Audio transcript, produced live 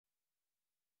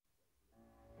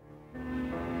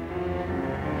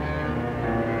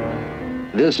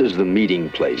This is the meeting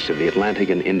place of the Atlantic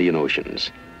and Indian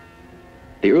Oceans.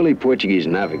 The early Portuguese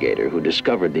navigator who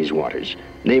discovered these waters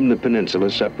named the peninsula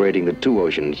separating the two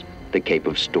oceans the Cape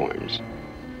of Storms.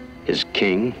 His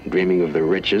king, dreaming of the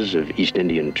riches of East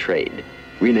Indian trade,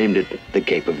 renamed it the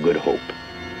Cape of Good Hope.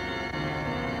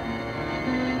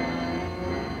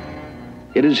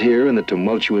 It is here in the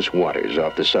tumultuous waters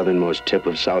off the southernmost tip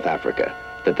of South Africa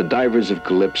that the divers of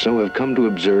Calypso have come to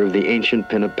observe the ancient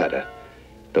pinnipeda,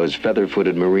 those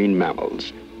feather-footed marine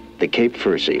mammals, the Cape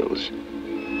fur seals.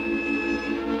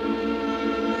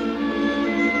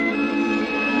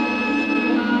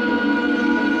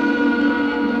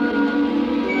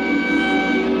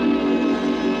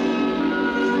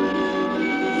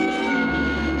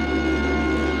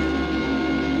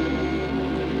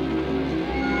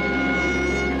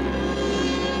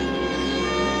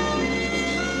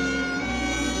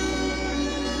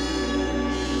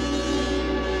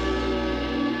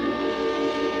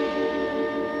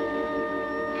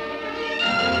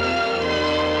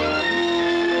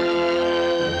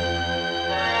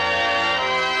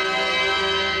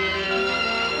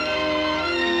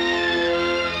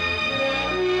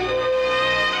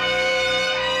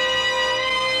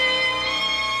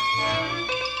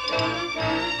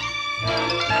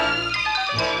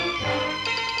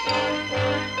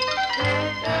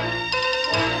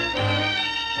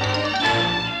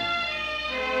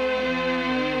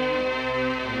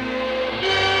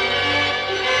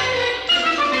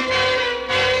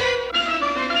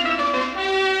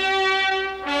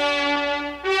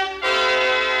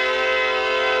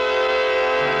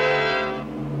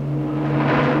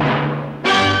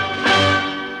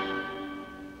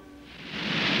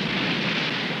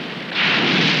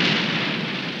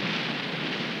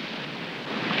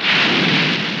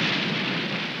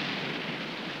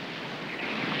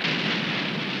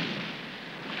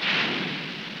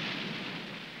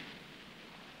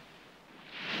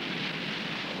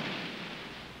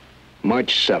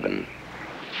 March 7.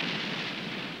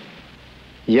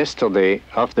 Yesterday,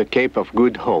 off the Cape of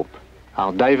Good Hope,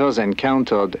 our divers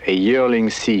encountered a yearling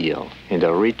seal in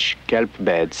the rich kelp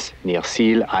beds near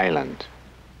Seal Island.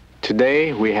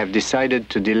 Today, we have decided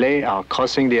to delay our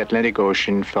crossing the Atlantic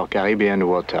Ocean for Caribbean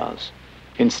waters.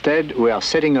 Instead, we are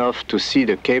setting off to see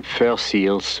the Cape fur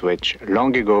seals, which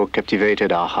long ago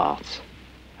captivated our hearts.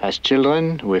 As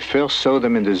children, we first saw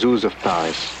them in the zoos of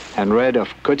Paris and read of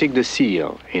Aquatic the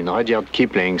seal in Rudyard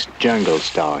Kipling's Jungle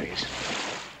Stories.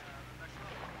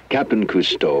 Captain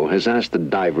Cousteau has asked the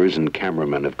divers and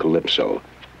cameramen of Calypso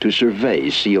to survey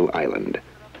Seal Island,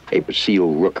 a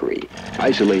seal rookery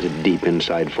isolated deep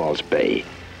inside False Bay,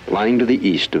 lying to the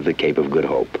east of the Cape of Good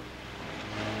Hope.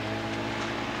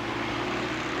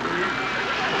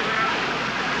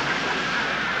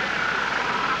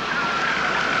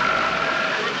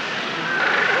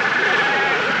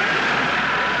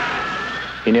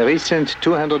 In a recent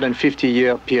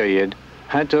 250-year period,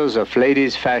 hunters of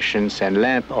ladies' fashions and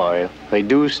lamp oil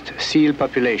reduced seal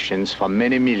populations from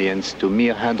many millions to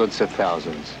mere hundreds of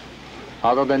thousands.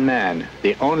 Other than man,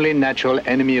 the only natural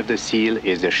enemy of the seal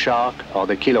is the shark or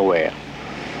the killer whale.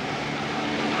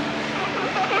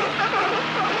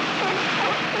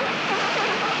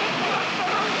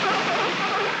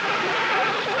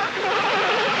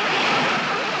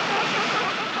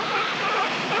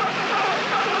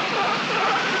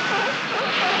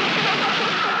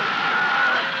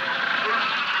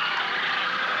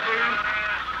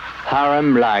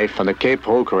 Harem life on the Cape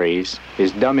rookeries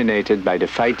is dominated by the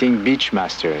fighting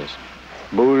beachmasters,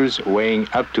 bulls weighing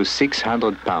up to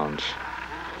 600 pounds.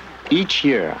 Each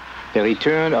year, they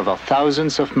return over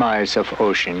thousands of miles of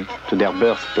ocean to their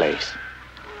birthplace.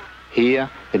 Here,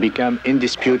 they become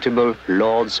indisputable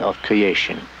lords of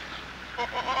creation.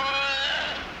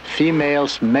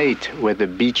 Females mate with the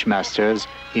beachmasters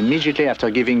immediately after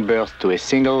giving birth to a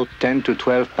single 10 to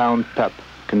 12-pound pup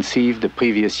conceived the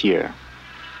previous year.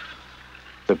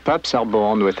 The pups are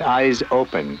born with eyes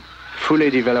open, fully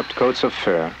developed coats of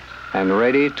fur, and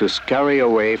ready to scurry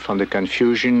away from the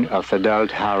confusion of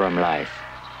adult harem life.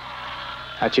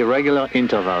 At irregular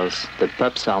intervals, the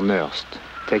pups are nursed,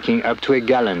 taking up to a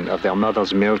gallon of their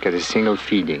mother's milk at a single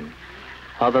feeding.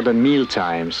 Other than meal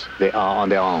times, they are on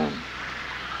their own.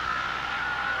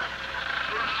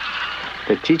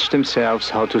 They teach themselves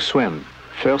how to swim,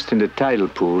 first in the tidal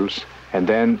pools and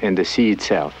then in the sea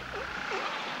itself.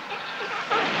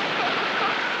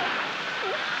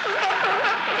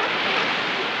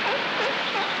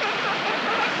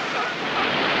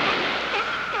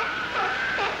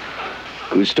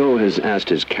 Cousteau has asked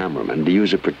his cameraman to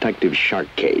use a protective shark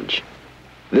cage.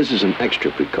 This is an extra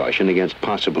precaution against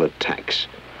possible attacks,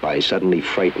 by suddenly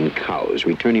frightened cows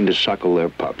returning to suckle their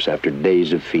pups after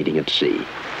days of feeding at sea.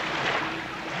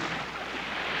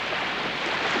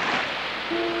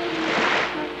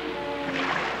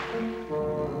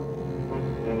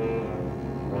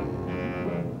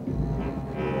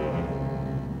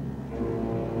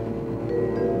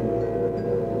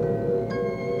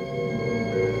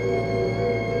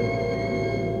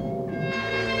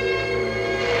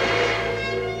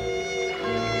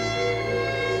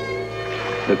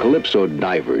 The Calypso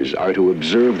divers are to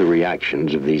observe the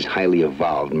reactions of these highly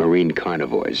evolved marine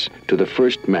carnivores to the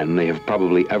first men they have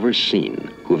probably ever seen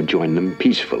who have joined them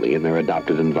peacefully in their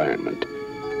adopted environment.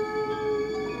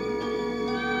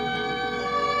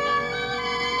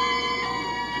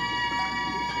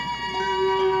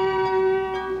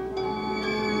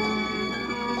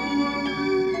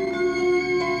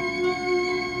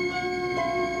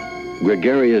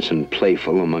 Gregarious and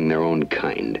playful among their own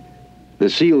kind, the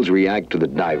seals react to the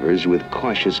divers with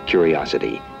cautious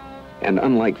curiosity. And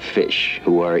unlike fish,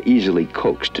 who are easily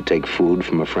coaxed to take food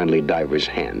from a friendly diver's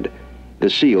hand,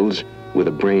 the seals, with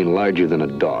a brain larger than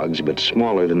a dog's but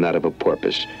smaller than that of a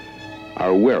porpoise,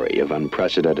 are wary of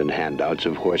unprecedented handouts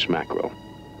of horse mackerel.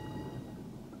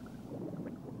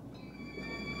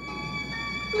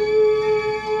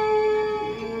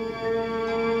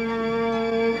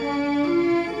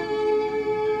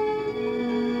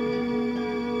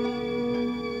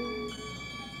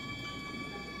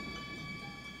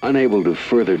 Unable to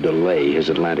further delay his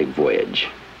Atlantic voyage,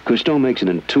 Cousteau makes an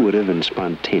intuitive and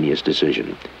spontaneous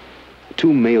decision.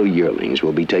 2 male yearlings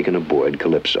will be taken aboard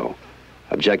Calypso.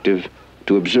 Objective,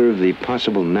 to observe the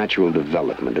possible natural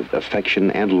development of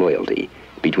affection and loyalty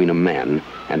between a man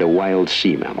and a wild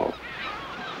sea mammal.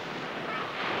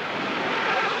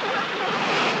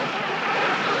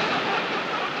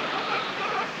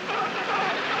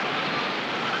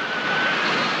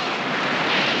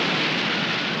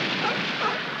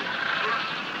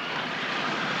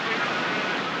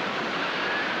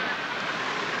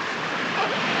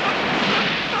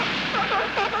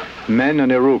 Men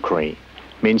on a rookery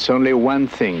means only one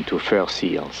thing to fur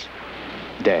seals: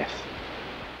 death.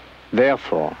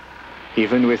 Therefore,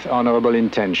 even with honorable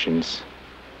intentions,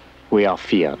 we are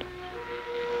feared.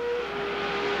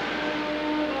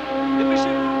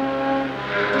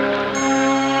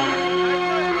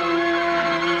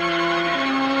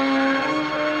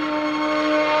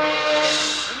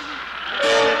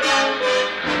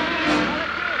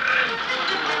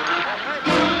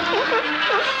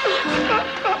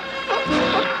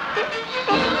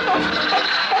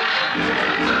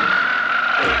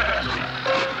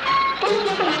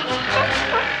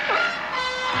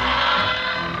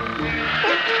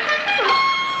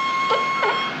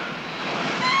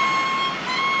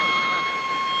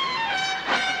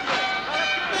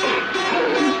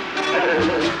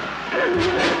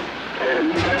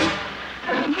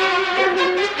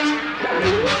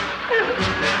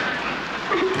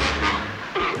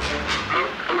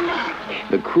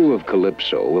 The crew of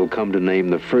Calypso will come to name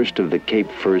the first of the Cape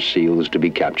fur seals to be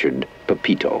captured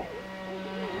Pepito,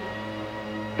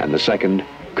 and the second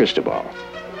Cristobal.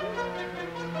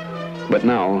 But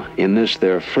now, in this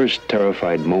their first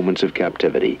terrified moments of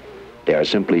captivity, they are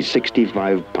simply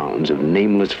 65 pounds of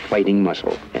nameless fighting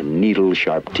muscle and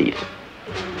needle-sharp teeth.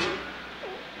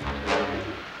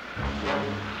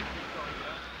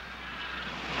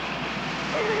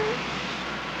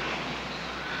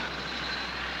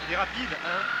 C'est rapide,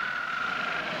 hein?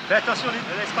 Fais attention,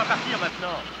 ne laisse pas partir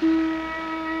maintenant.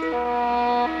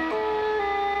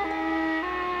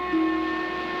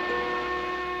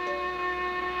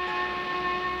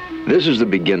 This is the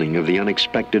beginning of the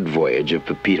unexpected voyage of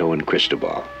Pepito and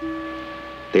Cristobal.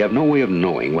 They have no way of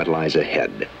knowing what lies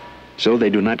ahead, so they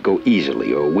do not go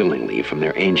easily or willingly from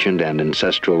their ancient and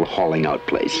ancestral hauling out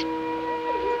place.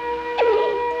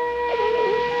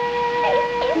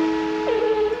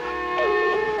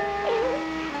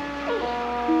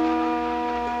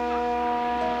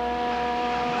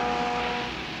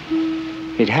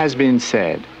 It has been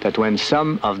said that when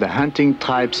some of the hunting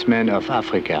tribesmen of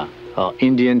Africa or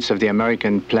Indians of the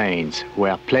American plains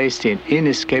were placed in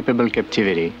inescapable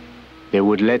captivity, they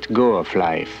would let go of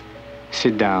life,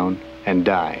 sit down, and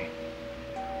die.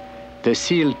 The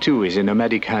seal, too, is a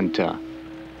nomadic hunter.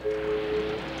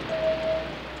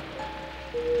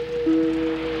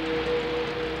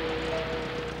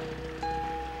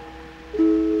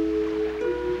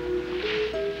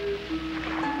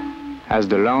 As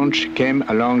the launch came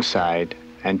alongside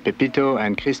and Pepito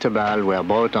and Cristobal were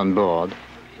brought on board,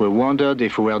 we wondered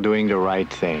if we were doing the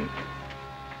right thing.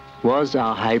 Was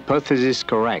our hypothesis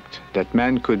correct that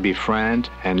man could befriend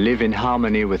and live in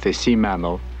harmony with a sea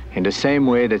mammal, in the same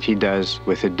way that he does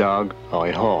with a dog or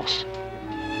a horse.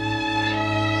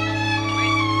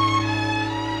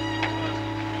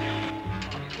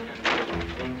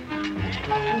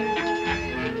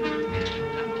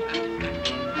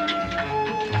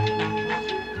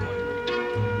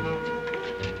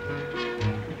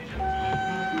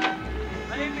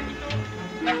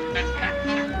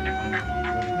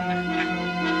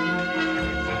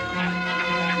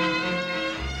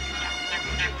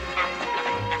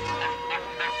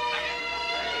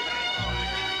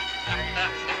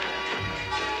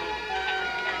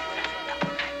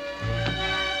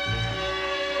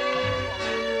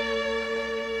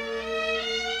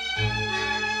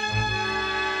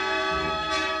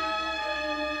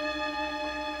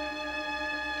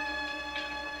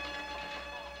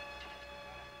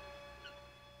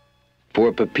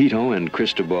 For Pepito and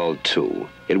Cristobal, too,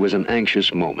 it was an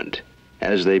anxious moment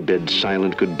as they bid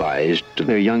silent goodbyes to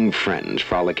their young friends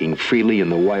frolicking freely in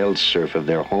the wild surf of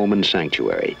their home and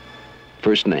sanctuary,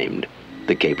 first named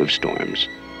the Cape of Storms.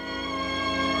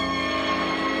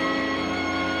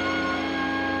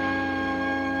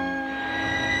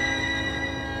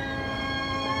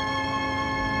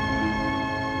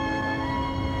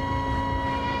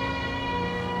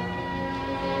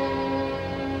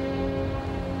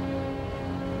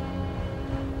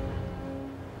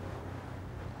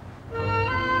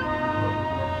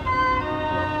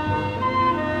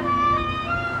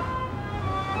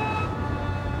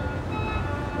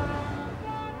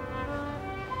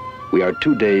 We are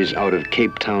 2 days out of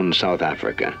Cape Town, South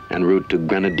Africa, en route to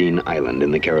Grenadine Island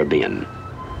in the Caribbean.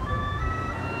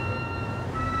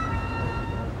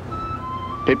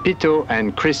 Pepito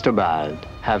and Cristobal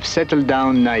have settled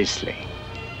down nicely,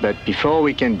 but before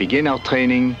we can begin our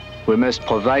training, we must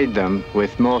provide them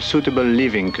with more suitable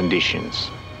living conditions.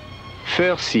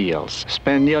 Fur seals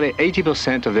spend nearly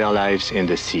 80% of their lives in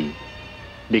the sea.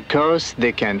 Because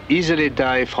they can easily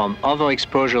die from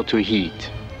overexposure to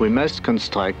heat, we must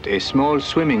construct a small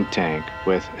swimming tank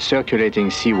with circulating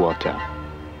seawater.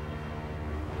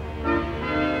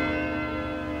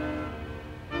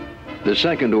 The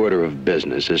second order of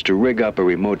business is to rig up a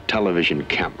remote television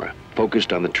camera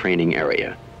focused on the training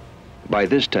area. By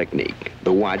this technique,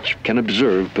 the watch can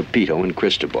observe Pepito and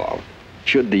Cristobal,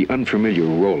 should the unfamiliar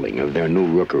rolling of their new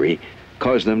rookery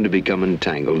cause them to become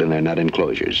entangled in their net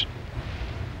enclosures.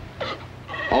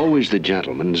 Always the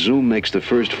gentleman, Zoom makes the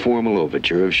first formal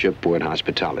overture of shipboard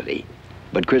hospitality,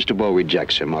 but Cristobal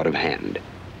rejects him out of hand.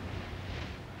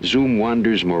 Zoom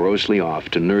wanders morosely off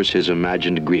to nurse his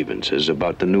imagined grievances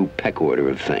about the new peck order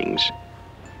of things.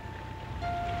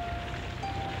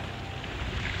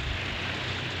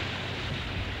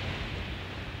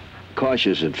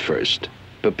 Cautious at first,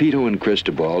 Pepito and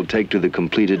Cristobal take to the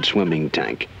completed swimming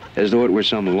tank as though it were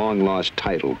some long-lost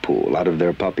tidal pool out of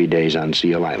their puppy days on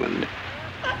Seal Island.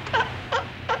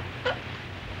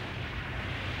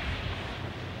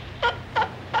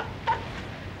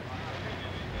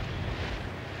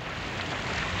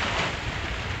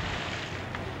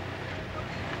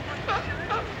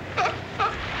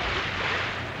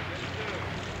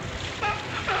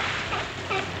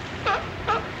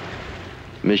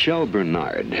 Michel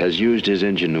Bernard has used his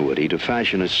ingenuity to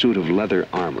fashion a suit of leather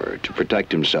armor to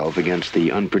protect himself against the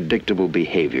unpredictable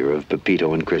behavior of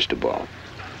Pepito and Cristobal.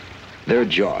 Their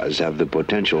jaws have the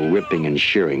potential ripping and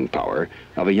shearing power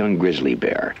of a young grizzly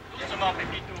bear.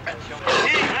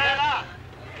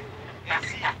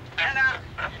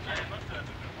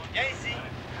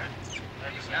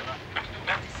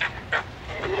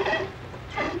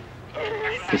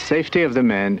 The safety of the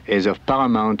men is of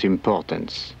paramount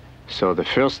importance. So the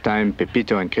first time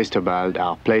Pepito and Cristobal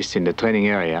are placed in the training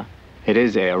area, it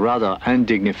is a rather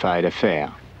undignified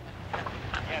affair.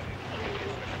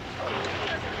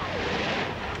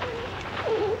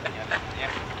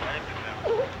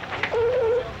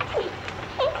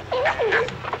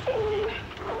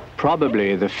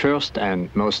 Probably the first and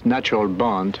most natural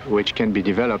bond which can be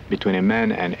developed between a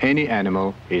man and any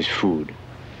animal is food.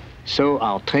 So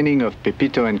our training of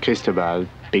Pepito and Cristobal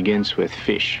begins with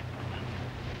fish.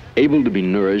 Able to be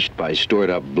nourished by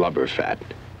stored-up blubber fat,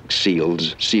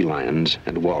 seals, sea lions,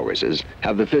 and walruses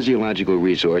have the physiological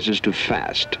resources to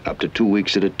fast up to 2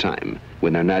 weeks at a time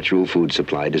when their natural food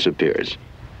supply disappears.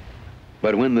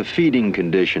 But when the feeding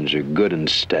conditions are good and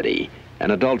steady,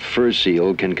 an adult fur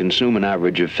seal can consume an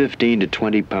average of 15 to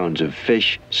 20 pounds of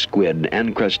fish, squid,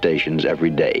 and crustaceans every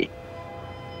day.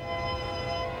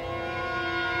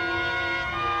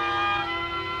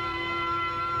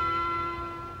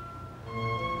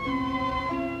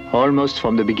 Almost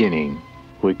from the beginning,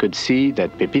 we could see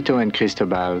that Pepito and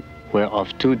Cristobal were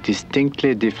of two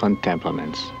distinctly different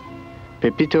temperaments.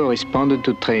 Pepito responded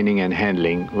to training and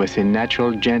handling with a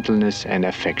natural gentleness and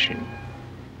affection.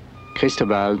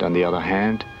 Cristobal, on the other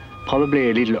hand, probably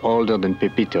a little older than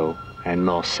Pepito and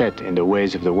more set in the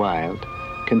ways of the wild,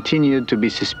 continued to be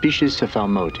suspicious of our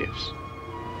motives.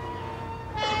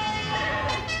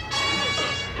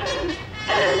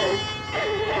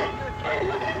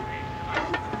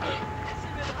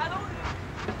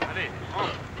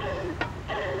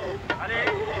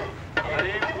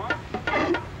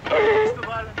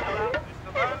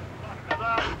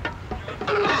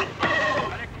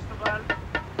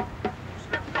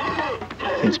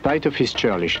 In spite of his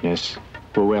churlishness,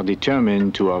 we were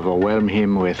determined to overwhelm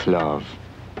him with love,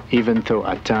 even though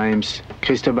at times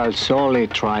Cristobal sorely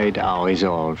tried our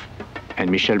resolve and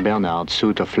Michel Bernard's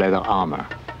suit of leather armor.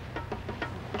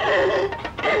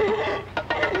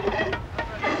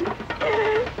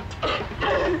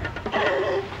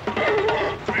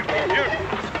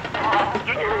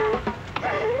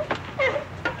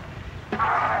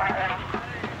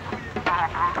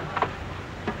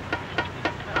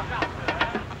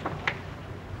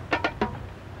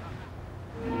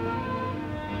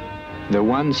 The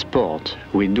one sport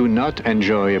we do not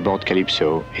enjoy aboard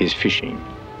Calypso is fishing.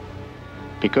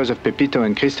 Because of Pepito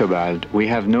and Cristobal, we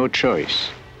have no choice.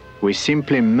 We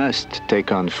simply must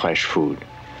take on fresh food.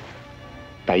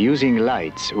 By using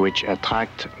lights which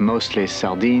attract mostly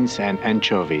sardines and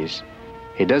anchovies,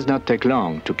 it does not take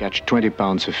long to catch 20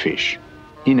 pounds of fish,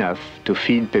 enough to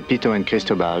feed Pepito and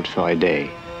Cristobal for a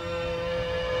day.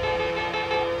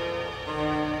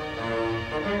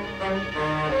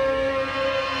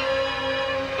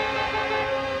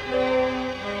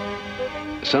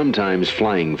 Sometimes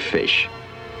flying fish,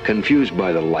 confused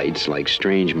by the lights like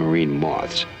strange marine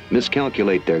moths,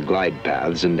 miscalculate their glide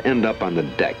paths and end up on the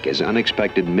deck as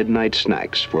unexpected midnight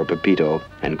snacks for Pepito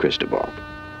and Cristobal.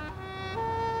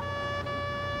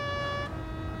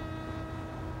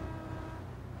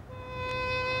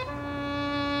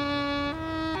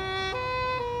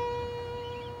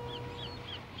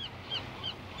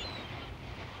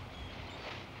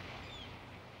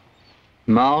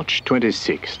 March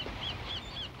 26th.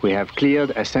 We have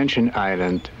cleared Ascension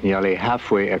Island nearly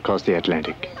halfway across the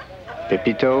Atlantic.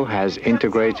 Pepito has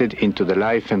integrated into the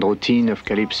life and routine of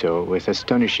Calypso with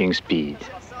astonishing speed.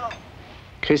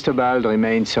 Cristobal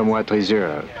remains somewhat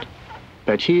reserved,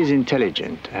 but he is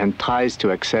intelligent and tries to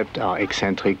accept our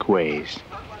eccentric ways.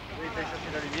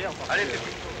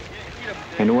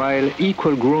 And while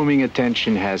equal grooming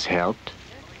attention has helped,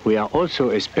 we are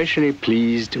also especially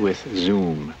pleased with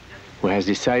Zoom, who has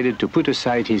decided to put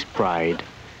aside his pride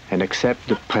and accept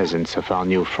the presence of our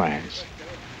new friends.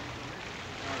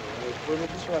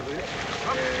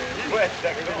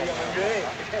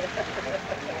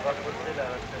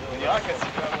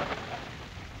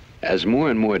 As more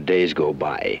and more days go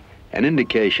by, an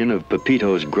indication of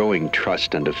Pepito's growing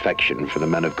trust and affection for the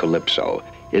men of Calypso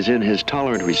is in his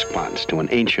tolerant response to an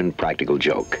ancient practical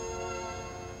joke.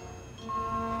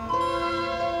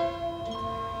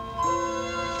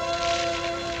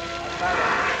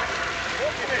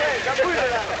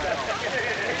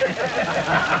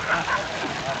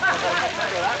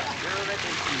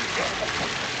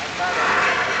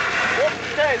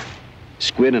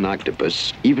 Squid and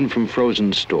octopus, even from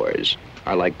frozen stores,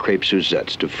 are like crepe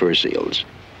Suzettes to fur seals.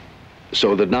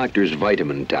 So the doctor's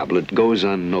vitamin tablet goes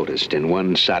unnoticed in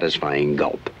one satisfying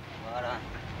gulp.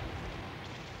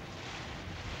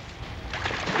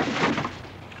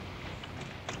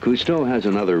 Cousteau has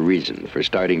another reason for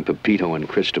starting Pepito and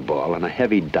Cristobal on a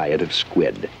heavy diet of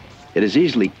squid. It is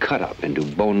easily cut up into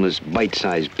boneless,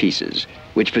 bite-sized pieces,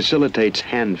 which facilitates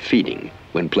hand feeding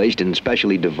when placed in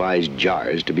specially devised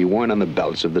jars to be worn on the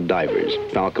belts of the divers,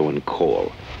 Falco and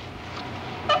Cole.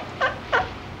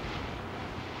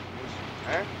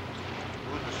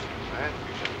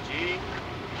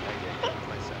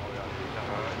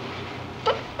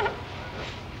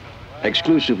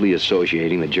 Exclusively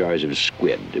associating the jars of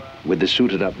squid with the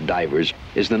suited-up divers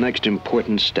is the next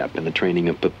important step in the training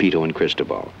of Pepito and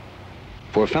Cristobal.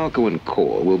 For Falco and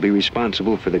Cole will be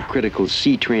responsible for the critical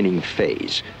sea training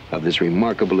phase of this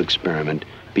remarkable experiment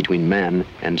between man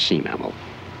and sea mammal.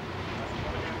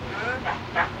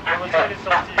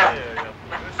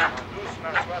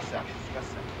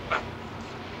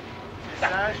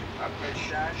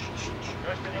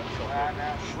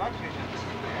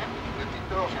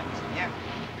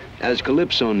 As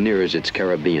Calypso nears its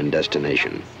Caribbean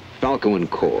destination, Falco and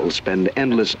Cole spend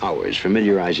endless hours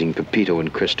familiarizing Pepito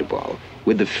and Cristobal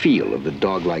with the feel of the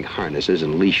dog-like harnesses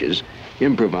and leashes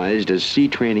improvised as sea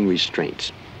training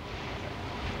restraints.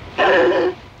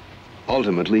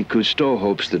 Ultimately, Cousteau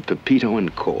hopes that Pepito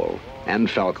and Cole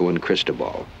and Falco and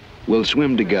Cristobal will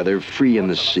swim together free in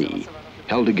the sea,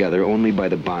 held together only by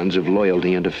the bonds of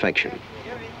loyalty and affection.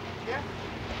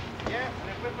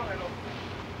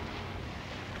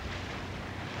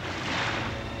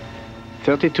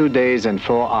 "32 days and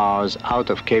 4 hours out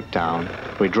of Cape Town,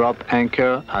 we drop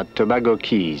anchor at Tobago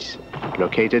Keys,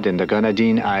 located in the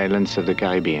Grenadine Islands of the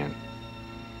Caribbean.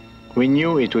 We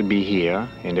knew it would be here,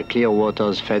 in the clear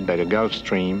waters fed by the Gulf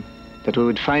Stream, that we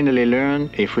would finally learn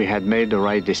if we had made the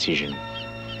right decision,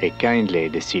 a kindly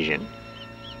decision.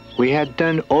 We had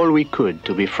done all we could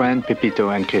to befriend Pepito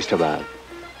and Cristobal.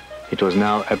 It was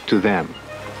now up to them.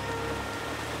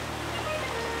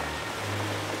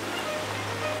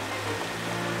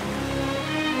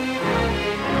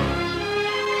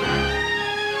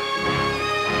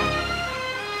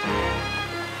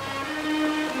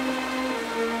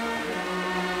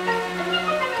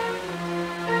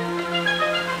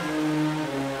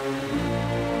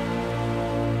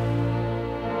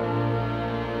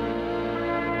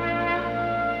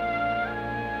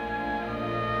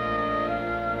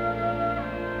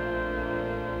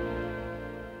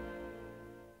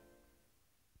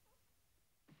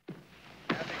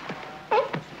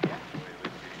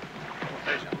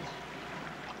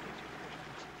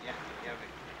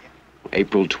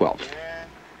 April 12th.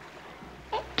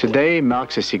 Today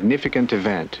marks a significant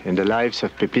event in the lives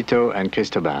of Pepito and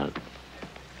Cristobal.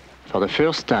 For the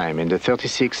first time in the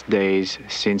 36 days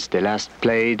since they last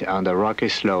played on the rocky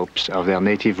slopes of their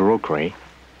native rookery,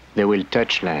 they will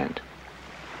touch land.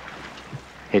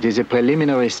 It is a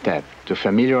preliminary step to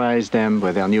familiarize them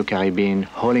with their new Caribbean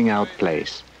hauling out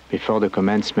place before the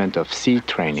commencement of sea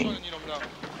training.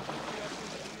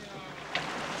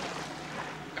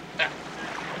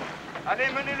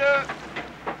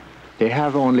 They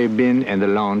have only been in the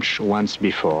launch once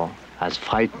before, as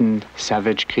frightened,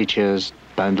 savage creatures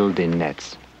bundled in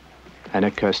nets,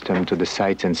 unaccustomed to the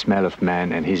sight and smell of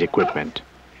man and his equipment.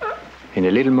 In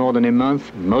a little more than a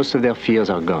month, most of their fears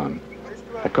are gone.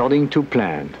 According to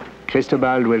plan,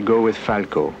 Cristobal will go with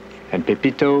Falco and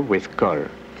Pepito with Col.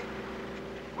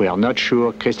 We are not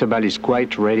sure Cristobal is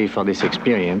quite ready for this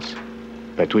experience,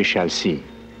 but we shall see.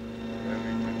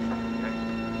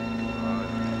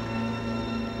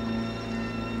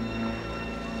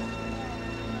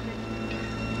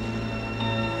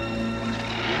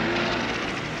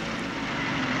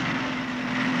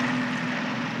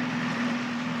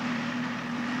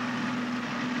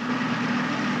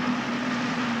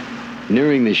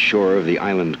 Nearing the shore of the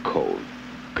island cove,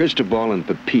 Cristobal and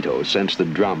Pepito sense the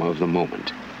drama of the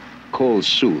moment. Cole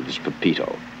soothes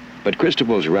Pepito, but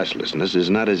Cristobal's restlessness is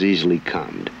not as easily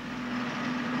calmed.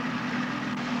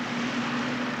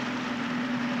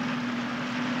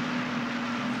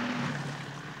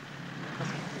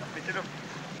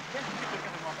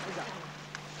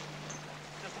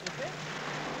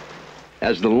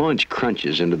 As the launch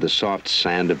crunches into the soft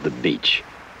sand of the beach,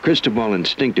 Cristobal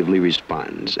instinctively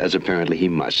responds, as apparently he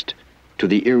must, to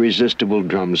the irresistible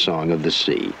drum song of the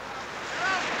sea.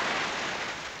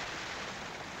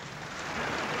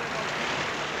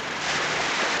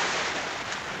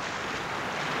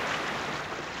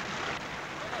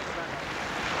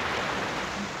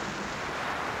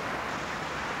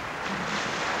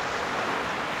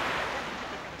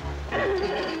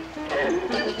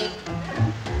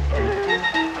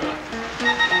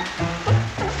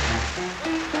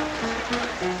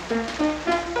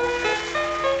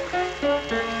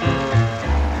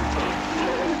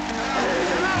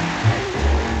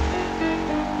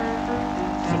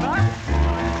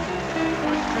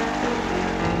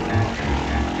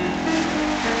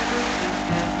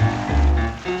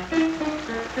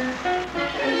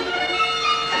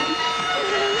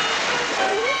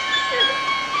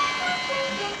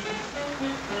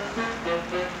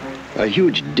 A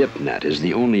huge dip net is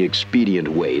the only expedient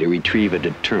way to retrieve a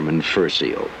determined fur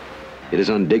seal. It is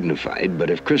undignified,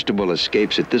 but if Cristobal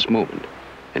escapes at this moment,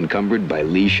 encumbered by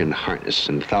leash and harness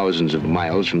and thousands of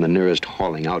miles from the nearest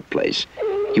hauling out place,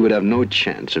 he would have no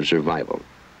chance of survival.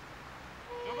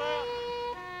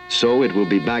 So it will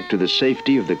be back to the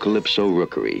safety of the Calypso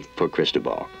rookery for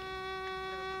Cristobal.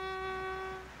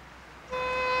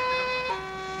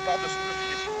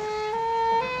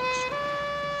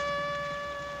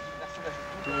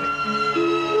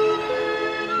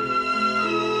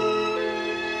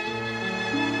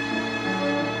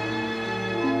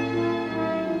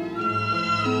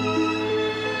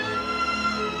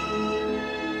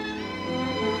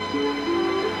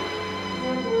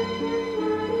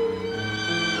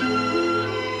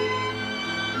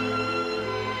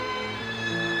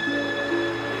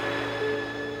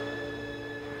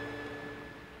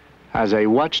 As I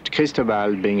watched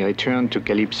Cristobal being returned to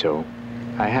Calypso,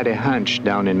 I had a hunch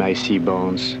down in my sea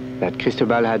bones that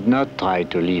Cristobal had not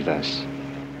tried to leave us,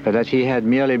 but that he had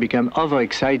merely become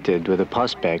overexcited with the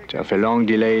prospect of a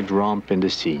long-delayed romp in the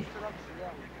sea.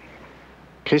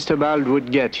 Cristobal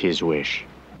would get his wish,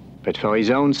 but for his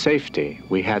own safety,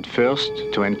 we had first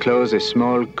to enclose a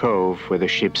small cove with the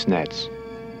ship's nets.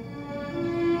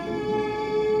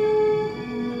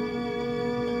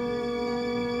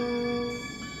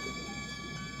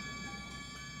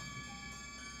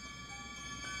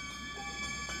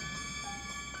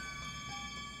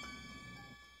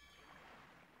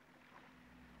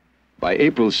 By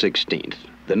April 16th,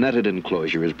 the netted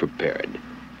enclosure is prepared.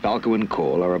 Falco and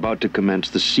Cole are about to commence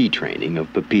the sea training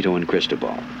of Pepito and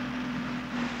Cristobal.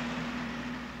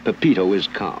 Pepito is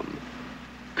calm.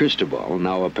 Cristobal,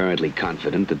 now apparently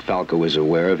confident that Falco is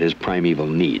aware of his primeval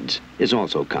needs, is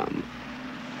also calm.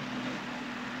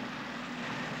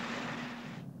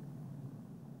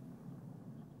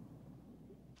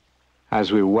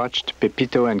 As we watched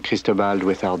Pepito and Cristobal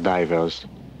with our divers,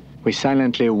 we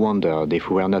silently wondered if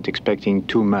we were not expecting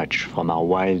too much from our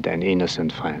wild and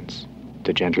innocent friends,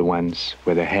 the gentle ones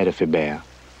with the head of a bear.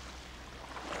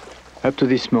 Up to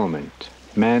this moment,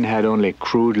 man had only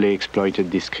crudely exploited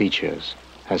these creatures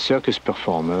as circus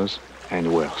performers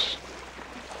and worse.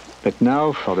 But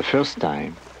now, for the first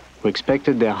time, we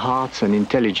expected their hearts and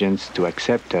intelligence to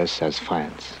accept us as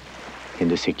friends, in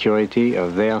the security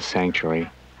of their sanctuary,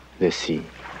 the sea.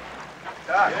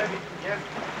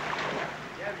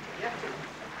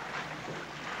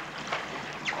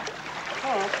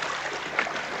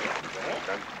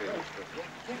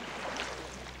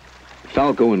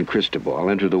 Falco and Cristobal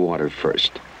enter the water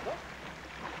first.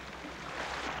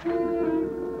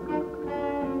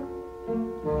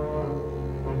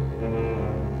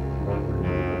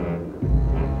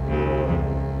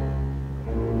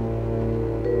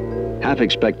 Half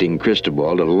expecting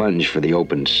Cristobal to lunge for the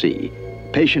open sea,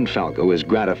 patient Falco is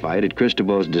gratified at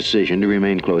Cristobal's decision to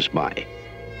remain close by.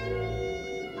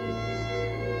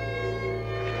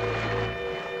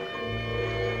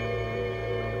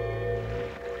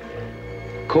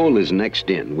 Cole is next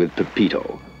in with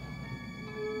Pepito.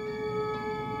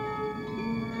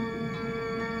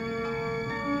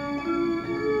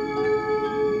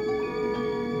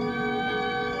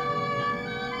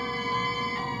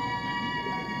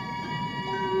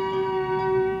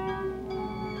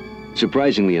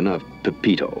 Surprisingly enough,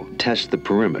 Pepito tests the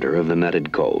perimeter of the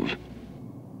netted cove.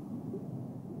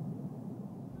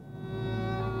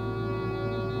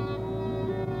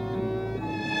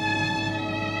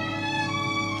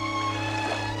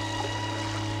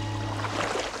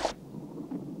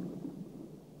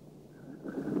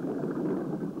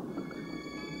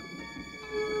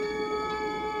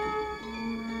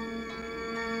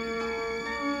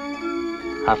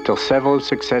 After several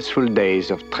successful days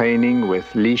of training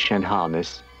with leash and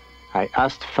harness, I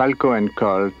asked Falco and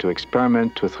Cole to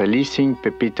experiment with releasing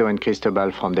Pepito and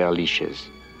Cristobal from their leashes.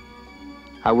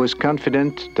 I was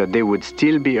confident that they would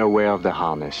still be aware of the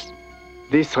harness.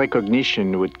 This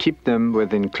recognition would keep them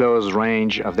within close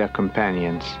range of their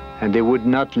companions, and they would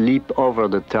not leap over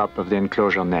the top of the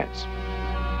enclosure nets.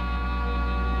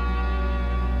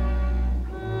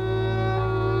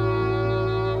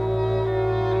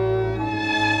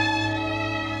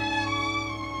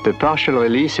 The partial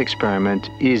release experiment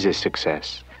is a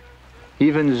success.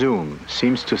 Even Zoom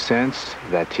seems to sense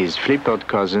that his flippered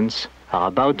cousins are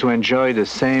about to enjoy the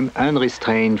same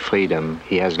unrestrained freedom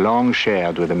he has long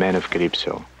shared with the men of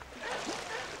Calypso.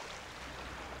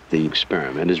 The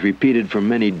experiment is repeated for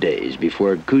many days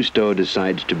before Cousteau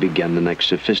decides to begin the next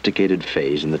sophisticated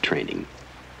phase in the training.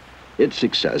 Its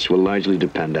success will largely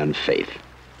depend on faith,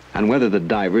 and whether the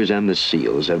divers and the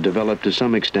seals have developed to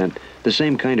some extent the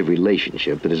same kind of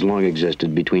relationship that has long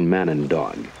existed between man and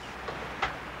dog.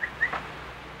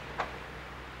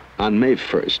 On May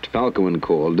 1st, Falco and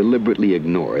Cole deliberately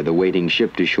ignore the waiting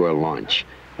ship-to-shore launch,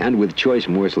 and with choice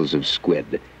morsels of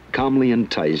squid, calmly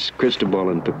entice Cristobal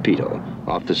and Pepito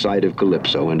off the side of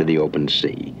Calypso into the open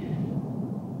sea.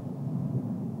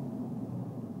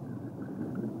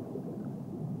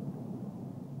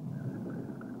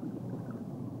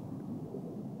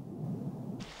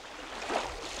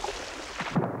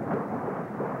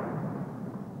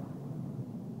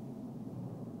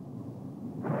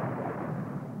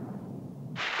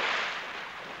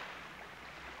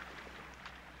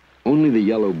 Only the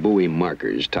yellow buoy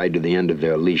markers tied to the end of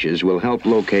their leashes will help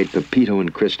locate Pepito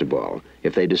and Cristobal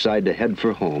if they decide to head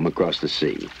for home across the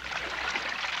sea.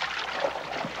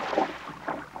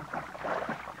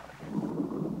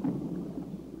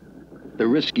 The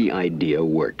risky idea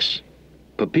works.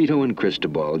 Pepito and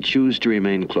Cristobal choose to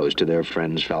remain close to their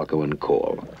friends Falco and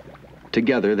Cole.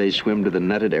 Together, they swim to the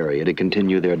netted area to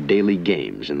continue their daily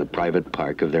games in the private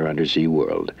park of their undersea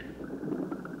world.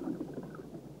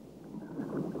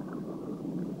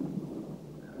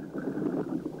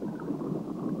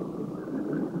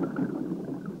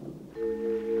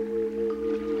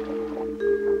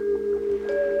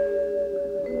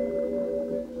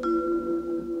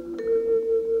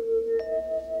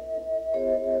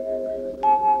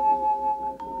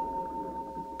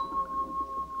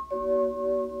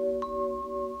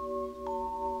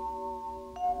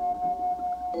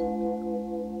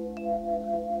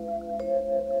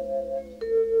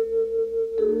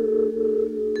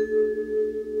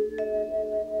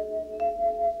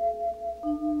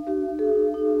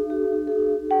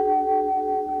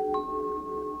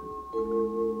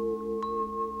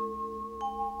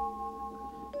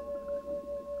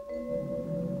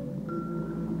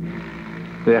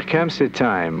 There comes a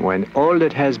time when all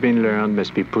that has been learned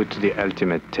must be put to the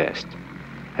ultimate test.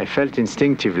 I felt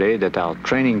instinctively that our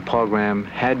training program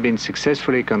had been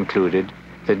successfully concluded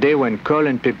the day when Cole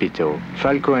and Pepito,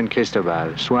 Falco and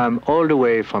Cristobal swam all the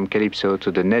way from Calypso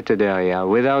to the netted area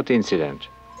without incident.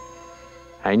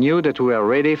 I knew that we were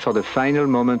ready for the final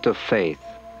moment of faith,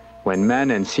 when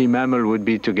man and sea mammal would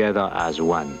be together as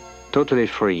one, totally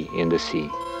free in the sea.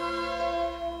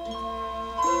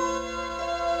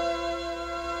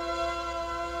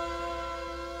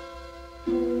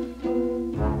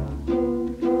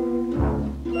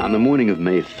 On the morning of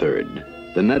May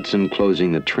 3rd, the nets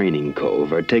enclosing the training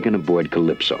cove are taken aboard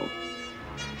Calypso.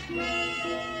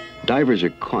 Divers are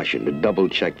cautioned to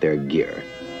double-check their gear.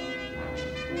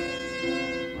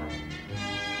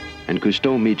 And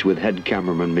Cousteau meets with head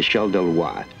cameraman Michel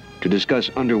Deloy to discuss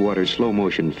underwater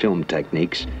slow-motion film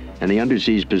techniques and the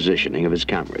undersea's positioning of his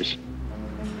cameras.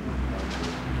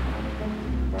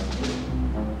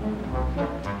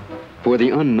 For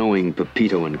the unknowing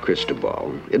Pepito and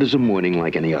Cristobal, it is a morning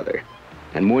like any other.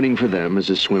 And morning for them is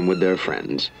a swim with their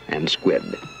friends and squid.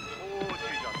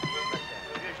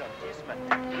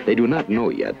 They do not know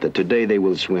yet that today they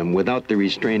will swim without the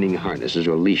restraining harnesses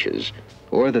or leashes,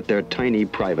 or that their tiny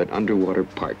private underwater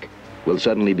park will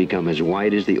suddenly become as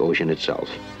wide as the ocean itself.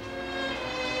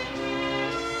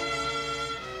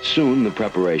 Soon the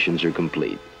preparations are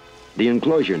complete. The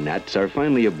enclosure nets are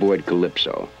finally aboard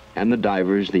Calypso, and the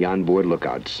divers, the onboard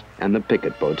lookouts, and the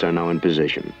picket boats are now in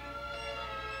position.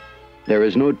 There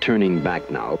is no turning back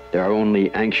now. There are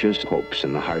only anxious hopes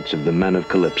in the hearts of the men of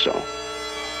Calypso.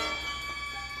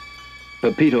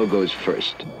 Pepito goes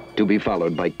first, to be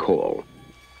followed by Cole.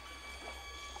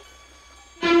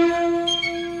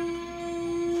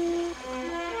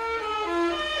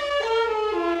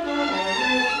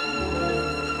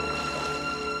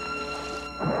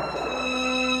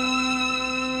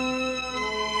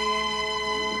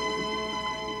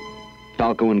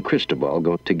 Falco and Cristobal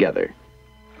go together.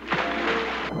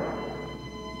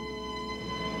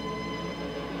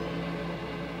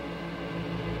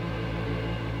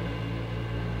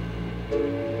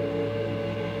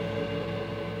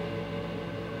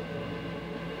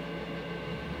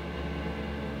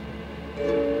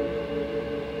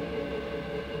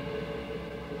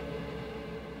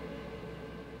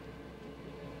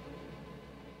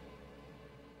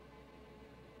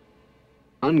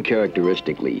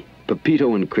 Uncharacteristically,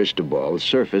 Pepito and Cristobal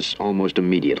surface almost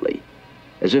immediately,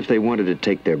 as if they wanted to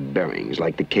take their bearings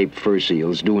like the Cape fur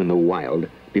seals do in the wild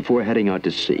before heading out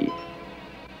to sea.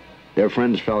 Their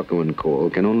friends Falco and Cole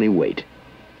can only wait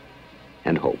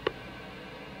and hope.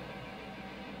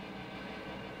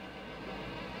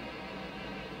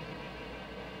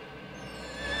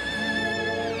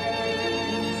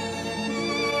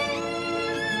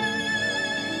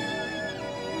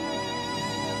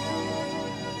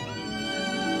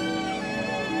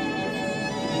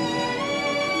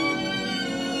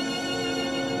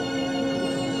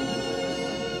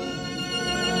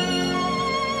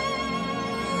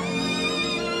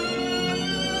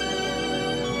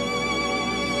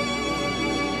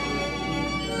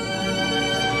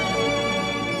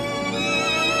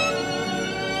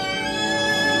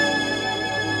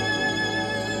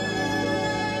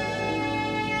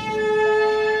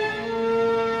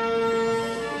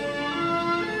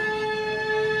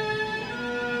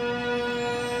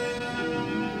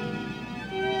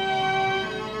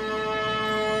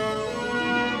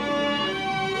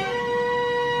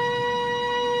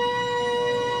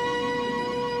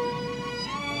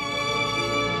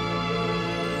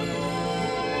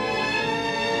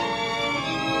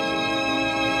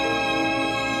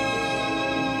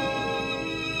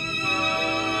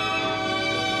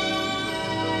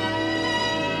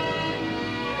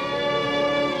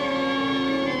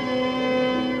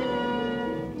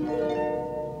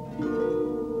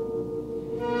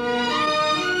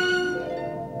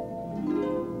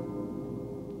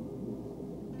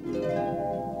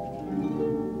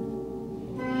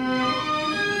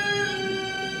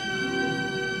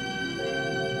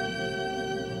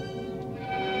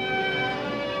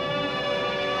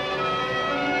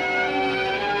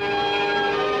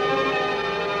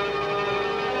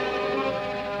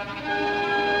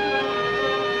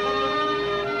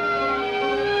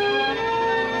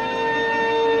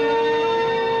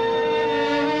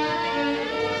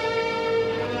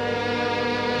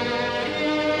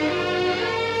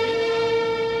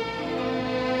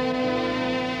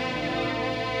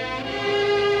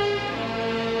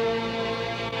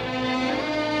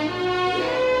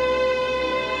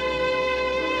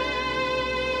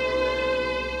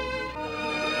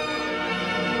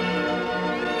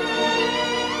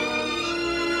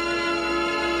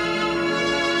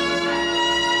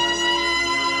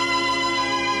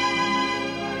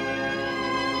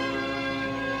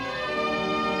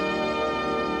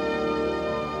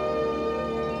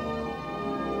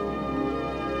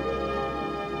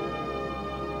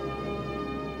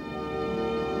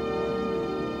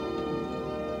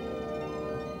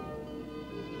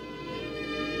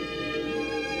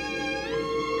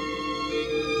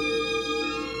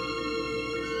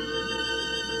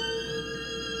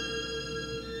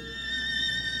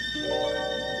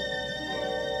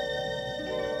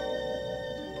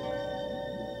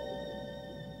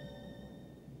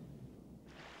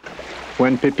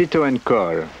 When Pepito and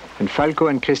Cole and Falco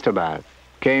and Cristobal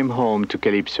came home to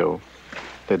Calypso,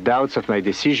 the doubts of my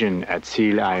decision at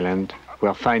Seal Island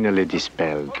were finally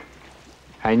dispelled.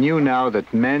 I knew now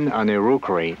that men on a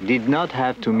rookery did not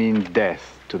have to mean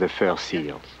death to the fur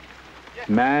seals.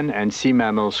 Man and sea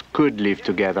mammals could live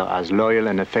together as loyal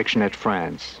and affectionate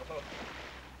friends,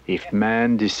 if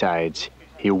man decides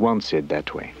he wants it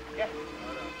that way.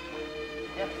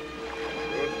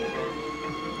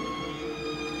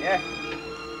 Yeah.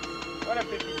 Voilà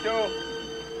Pepito.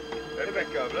 Elle est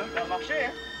impeccable, hein? Ça a marché,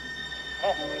 hein?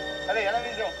 Bon, allez, à la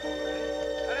maison.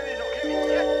 À la maison, viens vite,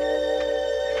 viens.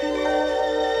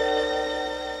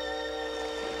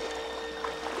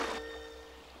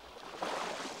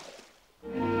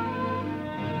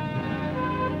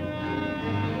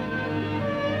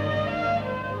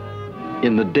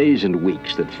 In the days and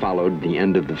weeks that followed the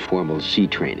end of the formal sea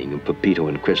training of Pepito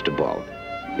and Cristobal,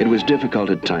 it was difficult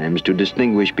at times to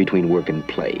distinguish between work and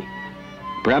play.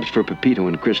 Perhaps for Pepito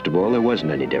and Cristobal there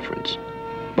wasn't any difference,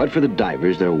 but for the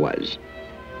divers there was.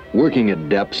 Working at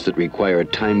depths that require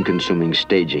time-consuming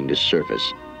staging to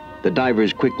surface, the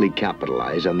divers quickly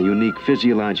capitalize on the unique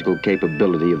physiological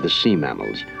capability of the sea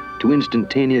mammals to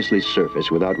instantaneously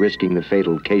surface without risking the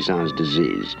fatal caisson's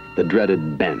disease, the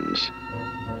dreaded bends.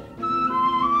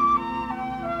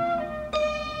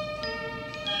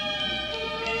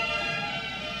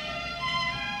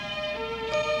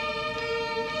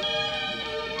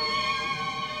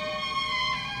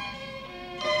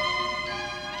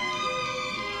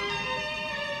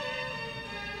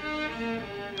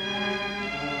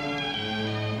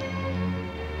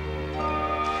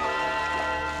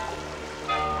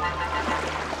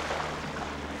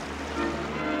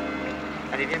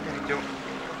 Allez, viens Pepito.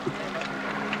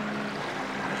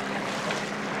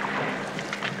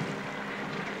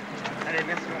 Allez,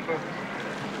 merci mon pauvre.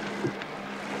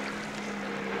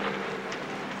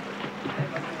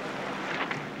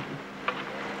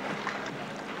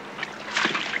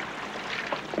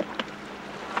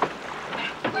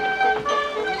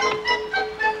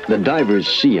 The diver's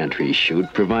sea entry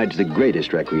chute provides the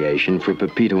greatest recreation for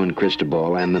Pepito and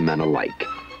Cristobal and the men alike.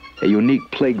 A unique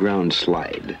playground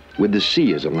slide, with the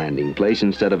sea as a landing place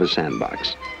instead of a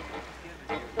sandbox.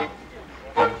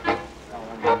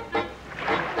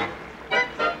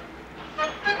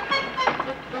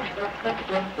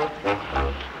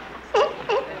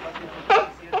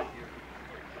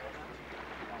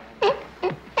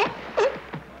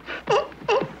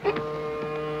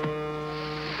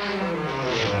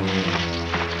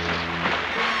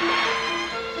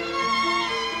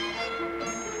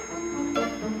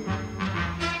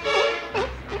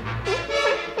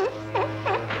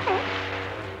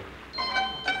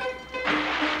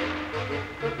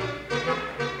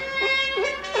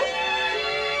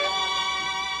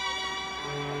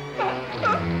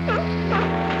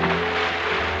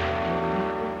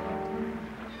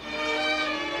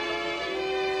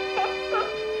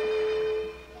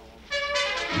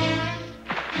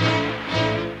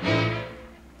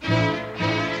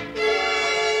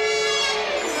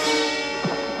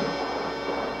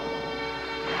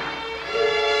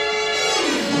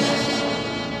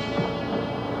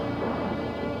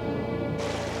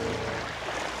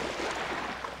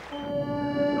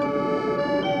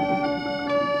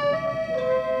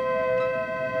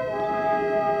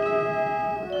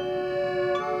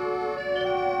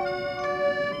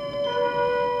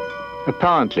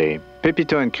 Apparently,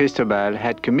 Pepito and Cristobal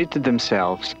had committed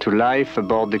themselves to life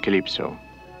aboard the Calypso.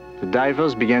 The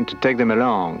divers began to take them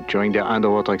along during their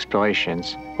underwater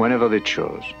explorations whenever they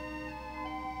chose.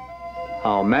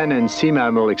 Our man and sea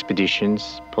mammal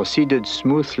expeditions proceeded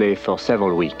smoothly for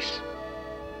several weeks.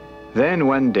 Then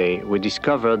one day we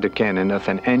discovered the cannon of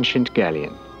an ancient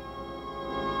galleon.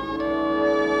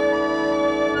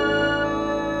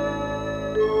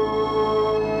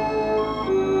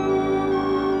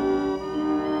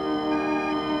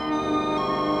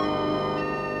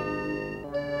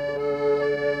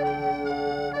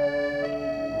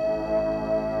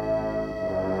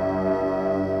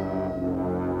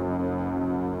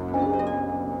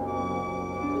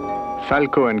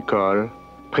 Falco and Cole,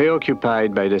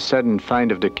 preoccupied by the sudden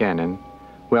find of the cannon,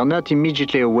 were not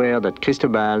immediately aware that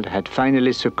Cristobal had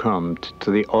finally succumbed to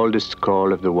the oldest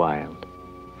call of the wild,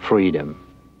 freedom.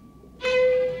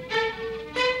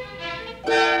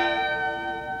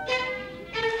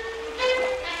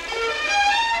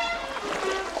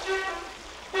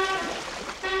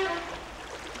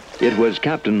 It was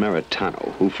Captain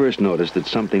Maritano who first noticed that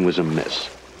something was amiss,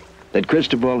 that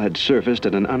Cristobal had surfaced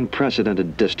at an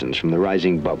unprecedented distance from the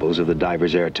rising bubbles of the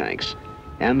diver's air tanks,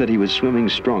 and that he was swimming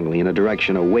strongly in a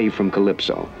direction away from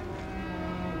Calypso.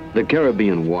 The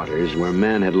Caribbean waters, where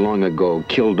man had long ago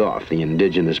killed off the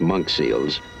indigenous monk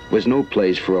seals, was no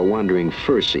place for a wandering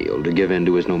fur seal to give in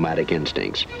to his nomadic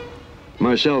instincts.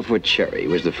 Marcel Forcherry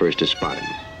was the first to spot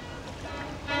him.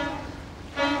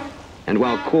 And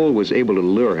while Cole was able to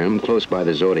lure him close by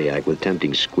the Zodiac with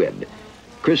tempting squid,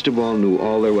 Cristobal knew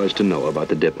all there was to know about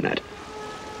the dip net.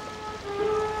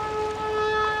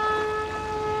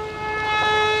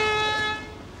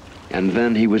 And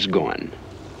then he was gone.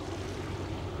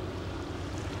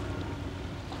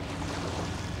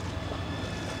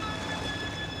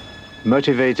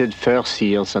 Motivated fur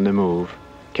seals on the move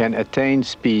can attain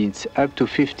speeds up to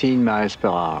 15 miles per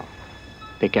hour.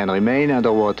 They can remain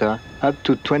underwater up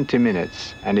to 20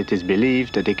 minutes, and it is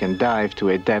believed that they can dive to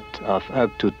a depth of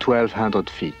up to 1,200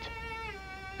 feet.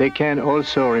 They can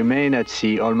also remain at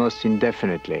sea almost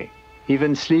indefinitely,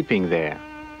 even sleeping there,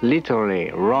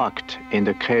 literally rocked in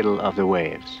the cradle of the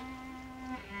waves.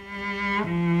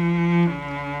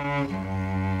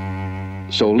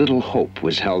 So little hope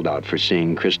was held out for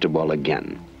seeing Cristobal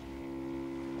again.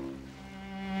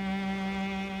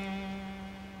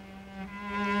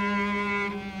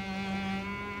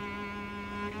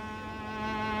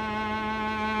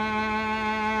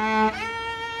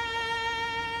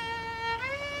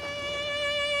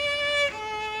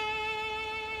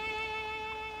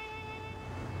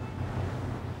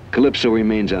 Calypso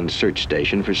remains on search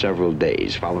station for several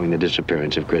days following the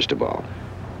disappearance of Cristobal.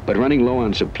 But running low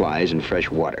on supplies and fresh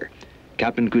water,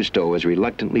 Captain Cousteau was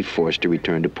reluctantly forced to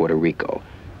return to Puerto Rico,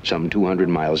 some 200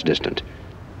 miles distant.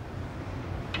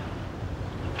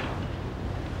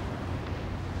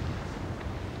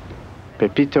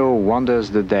 Pepito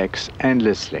wanders the decks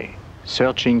endlessly,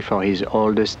 searching for his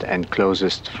oldest and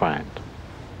closest friend.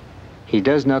 He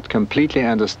does not completely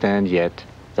understand yet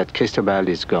that Cristobal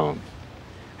is gone,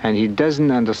 and he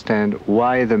doesn't understand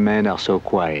why the men are so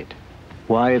quiet,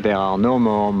 why there are no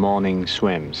more morning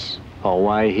swims, or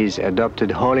why his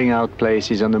adopted hauling out place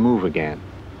is on the move again.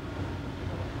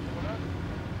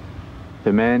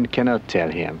 The men cannot tell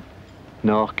him,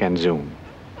 nor can Zoom.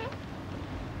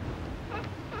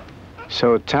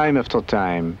 So time after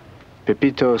time,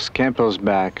 Pepito scampers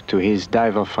back to his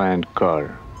diver friend Cole.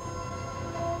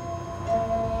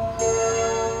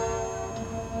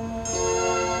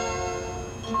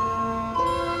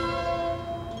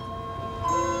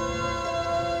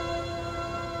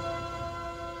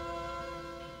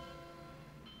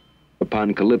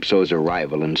 Upon Calypso's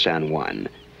arrival in San Juan,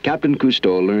 Captain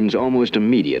Cousteau learns almost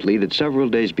immediately that several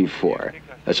days before,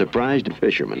 a surprised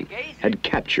fisherman had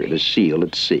captured a seal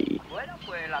at sea.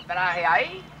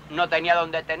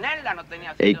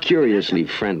 A curiously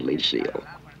friendly seal,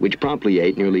 which promptly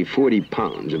ate nearly 40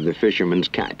 pounds of the fisherman's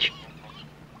catch.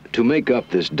 To make up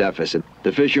this deficit,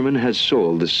 the fisherman has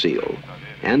sold the seal,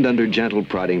 and under gentle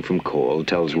prodding from Cole,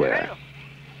 tells where.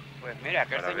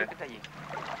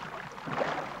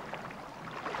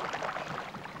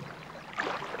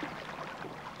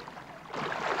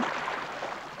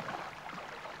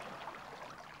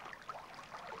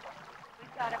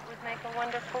 Thought it would make a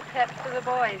wonderful pet for the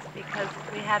boys because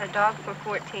we had a dog for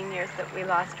 14 years that we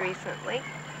lost recently.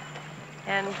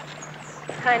 And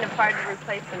it's kind of hard to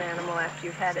replace an animal after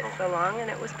you've had it so long, and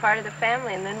it was part of the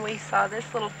family. And then we saw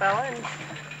this little fella and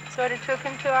sort of took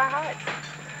him to our hearts.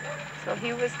 So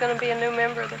he was going to be a new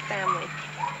member of the family.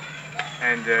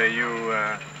 And you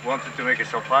wanted to make a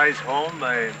surprise home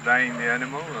by buying the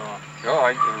animal, or? No,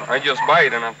 I just buy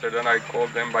it, and after that I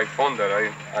called them by phone that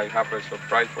I have a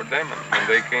surprise for them. And when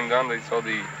they came down, they saw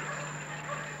the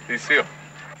seal.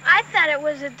 I thought it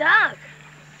was a dog.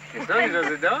 You thought it was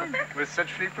a dog? With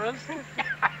such flippers?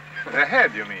 The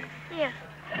head, you mean? Yeah.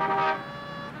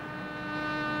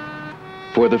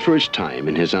 For the first time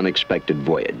in his unexpected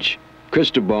voyage,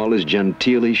 Cristobal is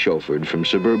genteelly chauffeured from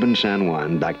suburban San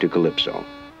Juan back to Calypso.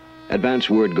 Advance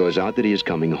word goes out that he is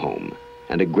coming home,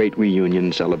 and a great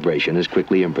reunion celebration is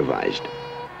quickly improvised.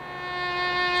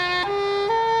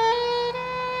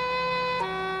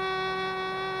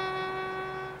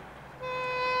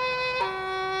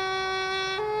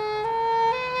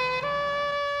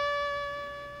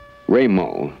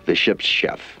 Raymond, the ship's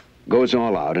chef, goes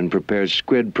all out and prepares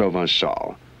squid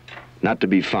provençal, not to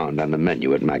be found on the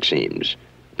menu at Maxime's,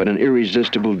 but an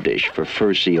irresistible dish for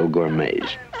fur seal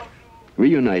gourmets.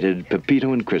 Reunited,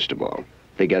 Pepito and Cristobal,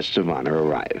 the guests of honor,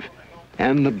 arrive,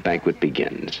 and the banquet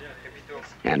begins.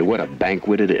 And what a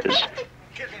banquet it is.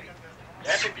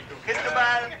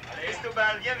 Cristobal,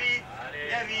 viens vite,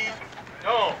 viens vite.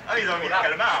 Non. Ah, ils ont mis le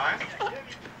calmar, hein?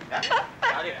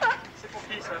 Allez, c'est pour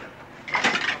qui, ça?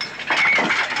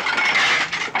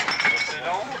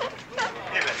 Excellent.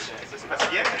 Eh ben, ça se passe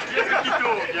bien. Viens, Pepito,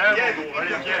 viens, allez,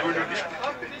 viens.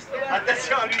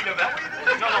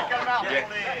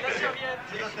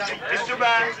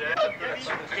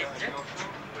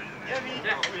 Viens vite.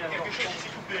 Quelque chose qui s'est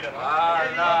coupé là.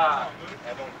 Voilà.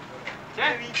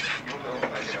 Viens vite.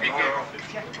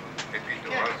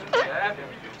 Pepito,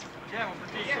 Viens mon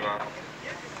petit.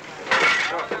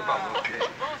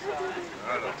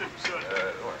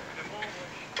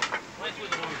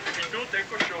 Pepito, t'es un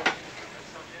cochon.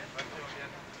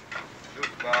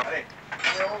 Allez,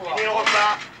 fini le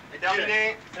repas. C'est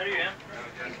terminé. Salut, hein.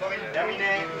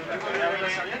 Terminé.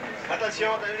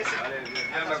 Attention, allez,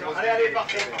 allez,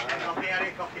 partez.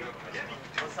 Allez, partez.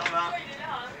 On s'en va.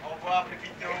 Au revoir,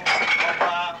 Pepito. Au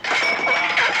revoir. Au revoir.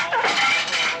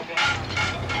 Au revoir.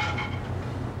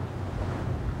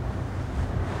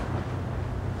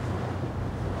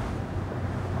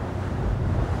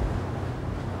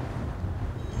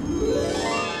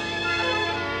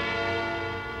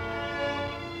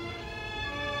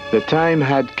 The time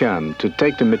had come to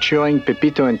take the maturing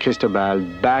Pepito and Cristobal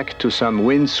back to some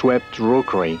wind-swept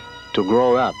rookery to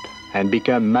grow up and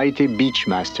become mighty beach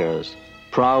masters,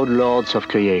 proud lords of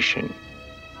creation.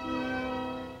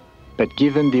 But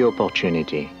given the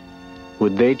opportunity,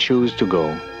 would they choose to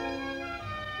go?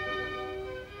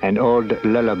 An old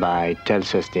lullaby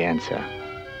tells us the answer.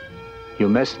 You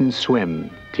mustn't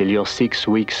swim till you're 6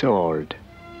 weeks old,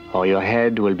 or your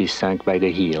head will be sunk by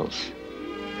the heels.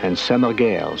 And summer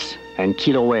gales and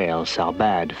killer whales are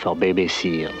bad for baby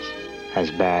seals,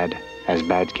 as bad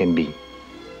can be.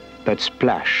 But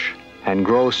splash and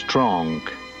grow strong,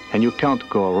 and you can't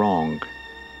go wrong,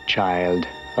 child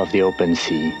of the open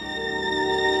sea.